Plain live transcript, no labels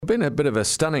been a bit of a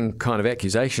stunning kind of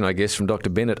accusation, I guess, from Dr.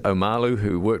 Bennett Omalu,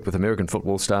 who worked with American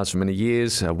football stars for many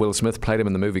years. Will Smith played him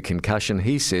in the movie Concussion.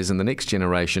 He says in the next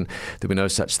generation there'll be no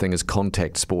such thing as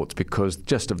contact sports because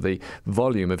just of the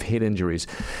volume of head injuries.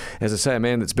 As I say, a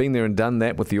man that's been there and done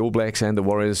that with the All Blacks and the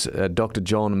Warriors, Dr.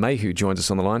 John Mayhew, joins us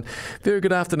on the line. Very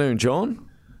good afternoon, John.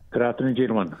 Good afternoon,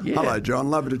 gentlemen. Yeah. Hello, John.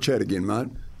 Lovely to chat again, mate.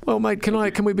 Well, mate,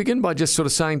 can we begin by just sort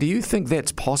of saying, do you think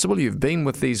that's possible? You've been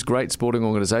with these great sporting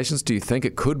organisations. Do you think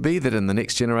it could be that in the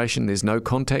next generation there's no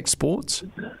contact sports?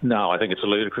 No, I think it's a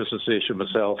ludicrous assertion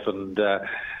myself, and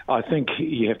I think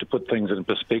you have to put things in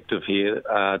perspective here.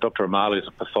 Dr. Omalu is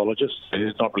a pathologist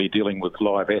who's not really dealing with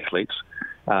live athletes.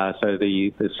 So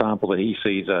the sample that he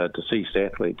sees are deceased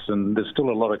athletes, and there's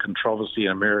still a lot of controversy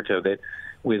in America that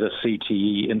whether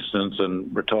CTE incidence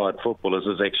in retired footballers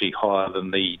is actually higher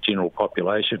than the general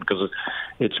population because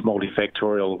it's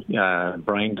multifactorial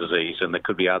brain disease, and there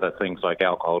could be other things like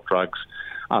alcohol, drugs,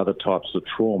 other types of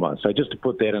trauma. So just to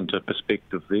put that into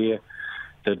perspective there,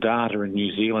 the data in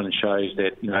New Zealand shows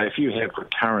that, if you have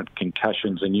recurrent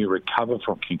concussions and you recover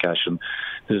from concussion,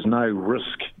 there's no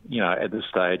risk, at this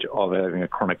stage of having a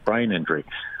chronic brain injury.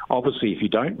 Obviously, if you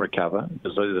don't recover,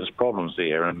 there's problems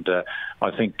there. And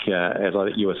I think, as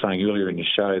you were saying earlier in your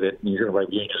show, that New Zealand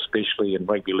Rugby Union especially and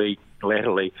Rugby League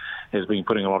latterly has been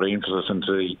putting a lot of emphasis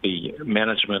into the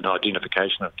management and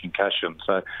identification of concussion.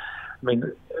 So, I mean,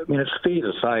 it's fair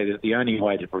to say that the only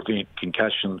way to prevent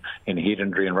concussion and head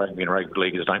injury in rugby and rugby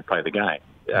league is don't play the game.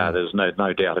 There's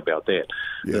no doubt about that.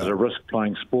 Yeah. There's a risk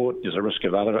playing sport. There's a risk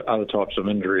of other types of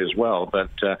injury as well. But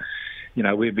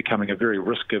we're becoming a very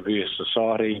risk-averse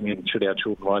society. I mean, should our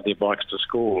children ride their bikes to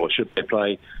school, or should they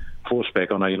play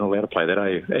horseback? I know you're not allowed to play that, are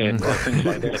you? And things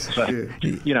like that. So,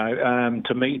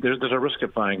 to me, there's a risk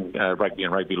of playing rugby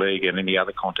and rugby league and any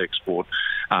other contact sport.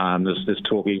 There's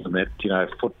talk even that,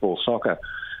 football, soccer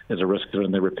is a risk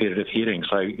in the repetitive hitting.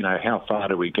 So, how far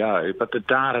do we go? But the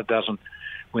data doesn't.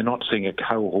 We're not seeing a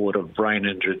cohort of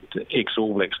brain-injured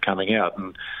ex-All Blacks coming out.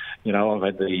 And, I've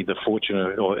had the fortune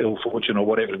or ill fortune or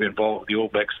whatever to be involved with the All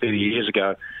Blacks 30 years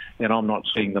ago, and I'm not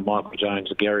seeing the Michael Jones,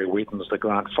 the Gary Wettons, the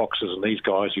Grant Foxes and these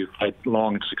guys who've had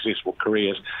long and successful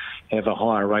careers have a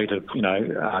higher rate of,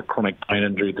 chronic brain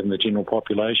injury than the general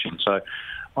population. So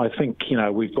I think,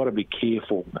 we've got to be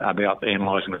careful about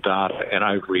analysing the data and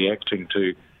overreacting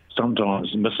to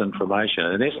sometimes misinformation.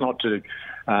 And that's not to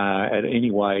in any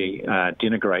way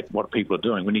denigrate what people are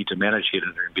doing. We need to manage it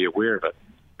and be aware of it,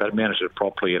 but manage it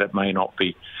properly, and it may not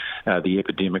be the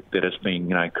epidemic that has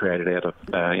been created out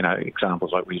of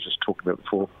examples like we just talked about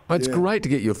before. Well, it's great to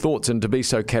get your thoughts and to be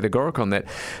so categorical on that.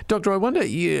 Doctor, I wonder,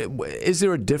 is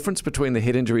there a difference between the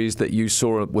head injuries that you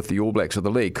saw with the All Blacks or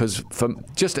the league? Because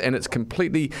and it's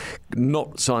completely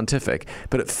not scientific,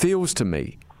 but it feels to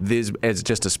me as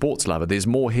just a sports lover, there's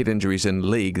more head injuries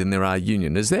in league than there are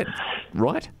union. Is that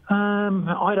right?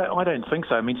 I don't think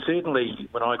so. I mean, certainly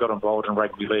when I got involved in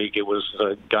rugby league, it was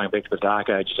going back to the dark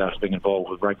ages after being involved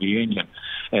with rugby union,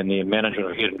 and the management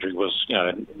of head injury was,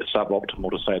 suboptimal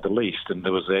to say the least. And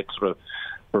there was that sort of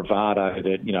bravado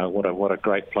that, what a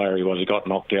great player he was. He got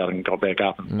knocked out and got back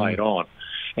up and played on.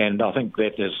 And I think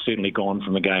that has certainly gone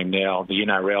from the game now. The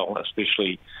NRL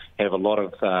especially have a lot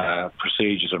of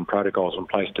procedures and protocols in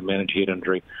place to manage head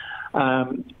injury.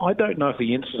 I don't know if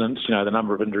the incidence, the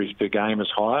number of injuries per game is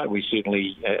higher. We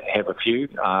certainly have a few.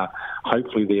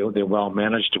 Hopefully they're well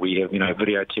managed. We have,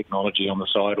 video technology on the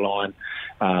sideline.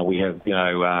 We have,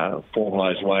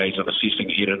 formalised ways of assessing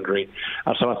head injury.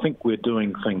 So I think we're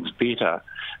doing things better.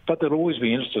 But there'll always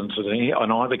be instances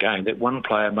on either game that one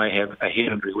player may have a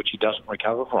head injury which he doesn't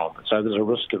recover from. So there's a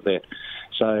risk of that.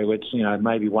 So it's,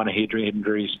 maybe one head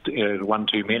injury is one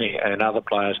too many, and other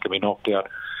players can be knocked out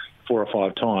 4 or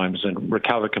 5 times and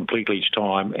recover completely each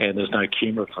time, and there's no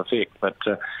cumulative effect. But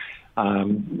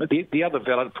the other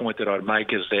valid point that I'd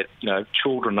make is that,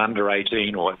 children under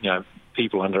 18 or,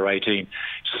 people under 18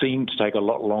 seem to take a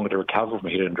lot longer to recover from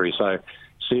head injury. So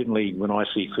certainly when I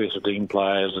see first-team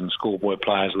players and schoolboy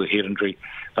players with head injury,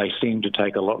 they seem to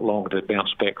take a lot longer to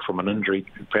bounce back from an injury.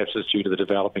 Perhaps it's due to the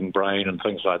developing brain and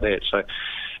things like that. So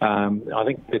I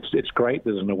think it's great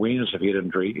there's an awareness of head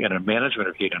injury and a management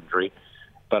of head injury,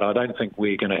 but I don't think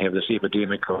we're going to have this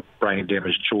epidemic of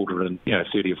brain-damaged children in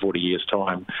 30 or 40 years'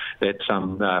 time that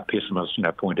some pessimists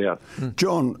point out.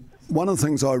 John, one of the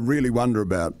things I really wonder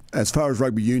about, as far as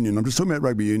rugby union, I'm just talking about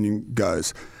rugby union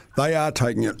goes, they are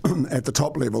taking it at the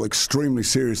top level extremely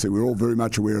seriously. We're all very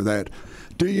much aware of that.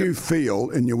 Do you feel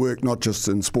in your work, not just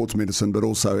in sports medicine, but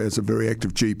also as a very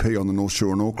active GP on the North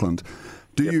Shore in Auckland,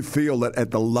 do you feel that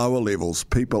at the lower levels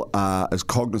people are as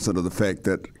cognizant of the fact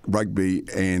that rugby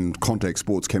and contact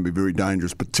sports can be very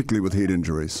dangerous, particularly with head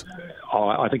injuries?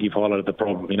 I think you've highlighted the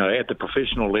problem. At the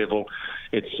professional level,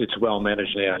 it's well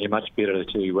managed now. You're much better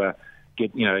to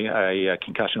get a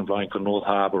concussion playing for North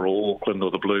Harbour or Auckland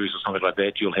or the Blues or something like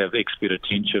that. You'll have expert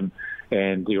attention,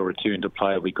 and your return to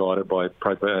play will be guided by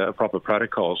proper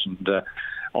protocols. And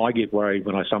I get worried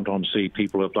when I sometimes see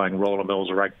people who are playing roller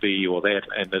mills rugby or that,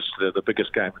 and it's the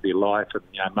biggest game of their life,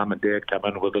 and mum and dad come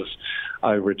in with this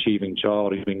overachieving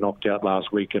child who's been knocked out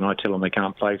last week, and I tell them they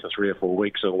can't play for 3 or 4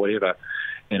 weeks or whatever,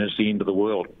 and it's the end of the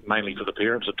world, mainly for the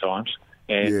parents at times.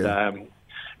 And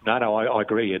No, I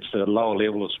agree. It's a lower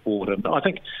level of sport, and I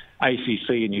think ACC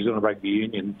and New Zealand Rugby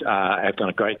Union have done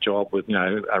a great job with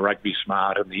a Rugby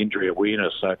Smart and the injury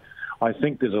awareness. So I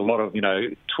think there's a lot of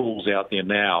tools out there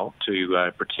now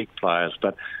to protect players,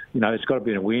 but it's got to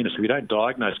be an awareness. If you don't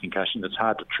diagnose concussion, it's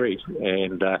hard to treat.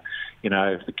 And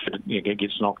if the kid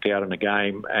gets knocked out in a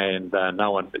game and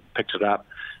no one picks it up,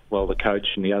 well, the coach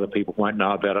and the other people won't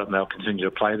know about it, and they'll continue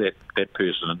to play that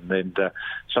person. And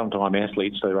sometimes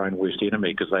athletes are their own worst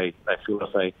enemy because they feel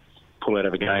if they pull out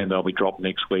of a game, they'll be dropped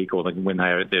next week or when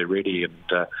they're ready.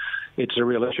 And it's a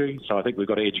real issue. So I think we've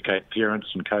got to educate parents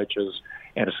and coaches,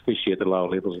 and especially at the lower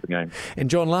levels of the game. And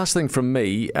John, last thing from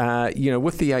me,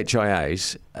 with the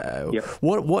HIAs,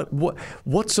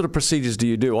 what sort of procedures do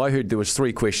you do? I heard there was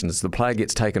 3 questions. The player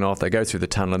gets taken off, they go through the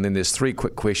tunnel, and then there's 3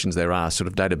 quick questions they're asked, sort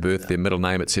of date of birth, their middle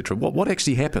name, etc. What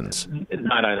actually happens? No.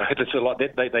 It's a lot.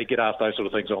 They get asked those sort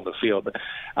of things on the field.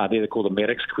 They're called the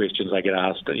medics questions. They get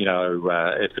asked,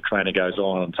 if the trainer goes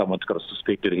on and someone's got a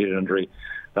suspected head injury,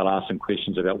 they'll ask them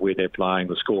questions about where they're playing,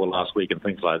 the score last week, and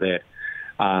things like that.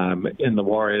 In the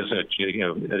Warriors, the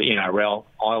NRL,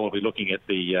 I will be looking at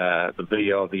the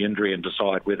video of the injury and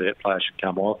decide whether that player should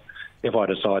come off. If I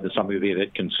decide there's something there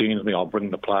that concerns me, I'll bring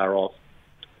the player off.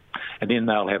 And then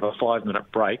they'll have a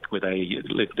 5-minute break where they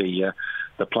let the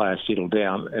player settle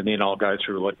down, and then I'll go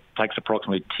through what takes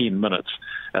approximately 10 minutes,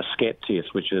 a SCAT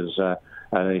test, which is a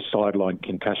sideline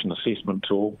concussion assessment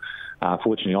tool.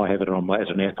 Fortunately, I have it as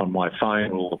an app on my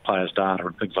phone, all the players' data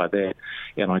and things like that,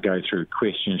 and I go through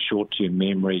questions, short-term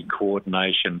memory,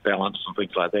 coordination, balance, and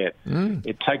things like that.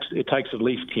 It takes at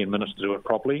least 10 minutes to do it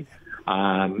properly,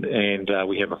 and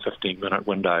we have a 15-minute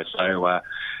window. So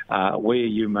where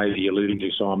you may be alluding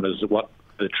to, Simon, is what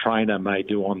the trainer may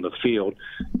do on the field.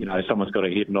 Someone's got a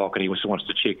head knock and he just wants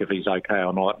to check if he's okay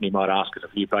or not, and he might ask us a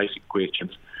few basic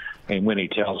questions. And when he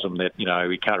tells them that,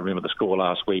 he can't remember the score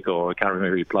last week or he can't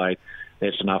remember who he played,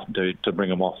 that's enough to bring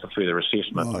him off for further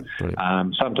assessment.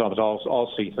 Right. Sometimes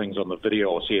I'll see things on the video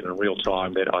or see it in real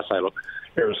time that I say, look,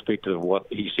 irrespective of what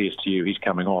he says to you, he's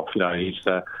coming off. He's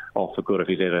off for good if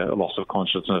he's had a loss of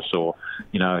consciousness or,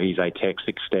 he's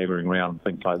ataxic, staggering around,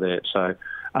 things like that. So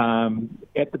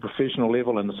at the professional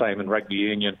level, and the same in rugby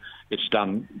union, it's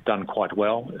done quite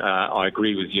well. I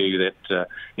agree with you that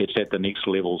it's at the next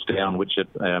levels down, which it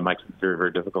makes it very,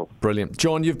 very difficult. Brilliant.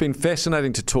 John, you've been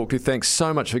fascinating to talk to. Thanks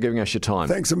so much for giving us your time.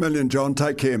 Thanks a million, John.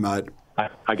 Take care, mate.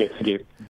 Okay, thank you.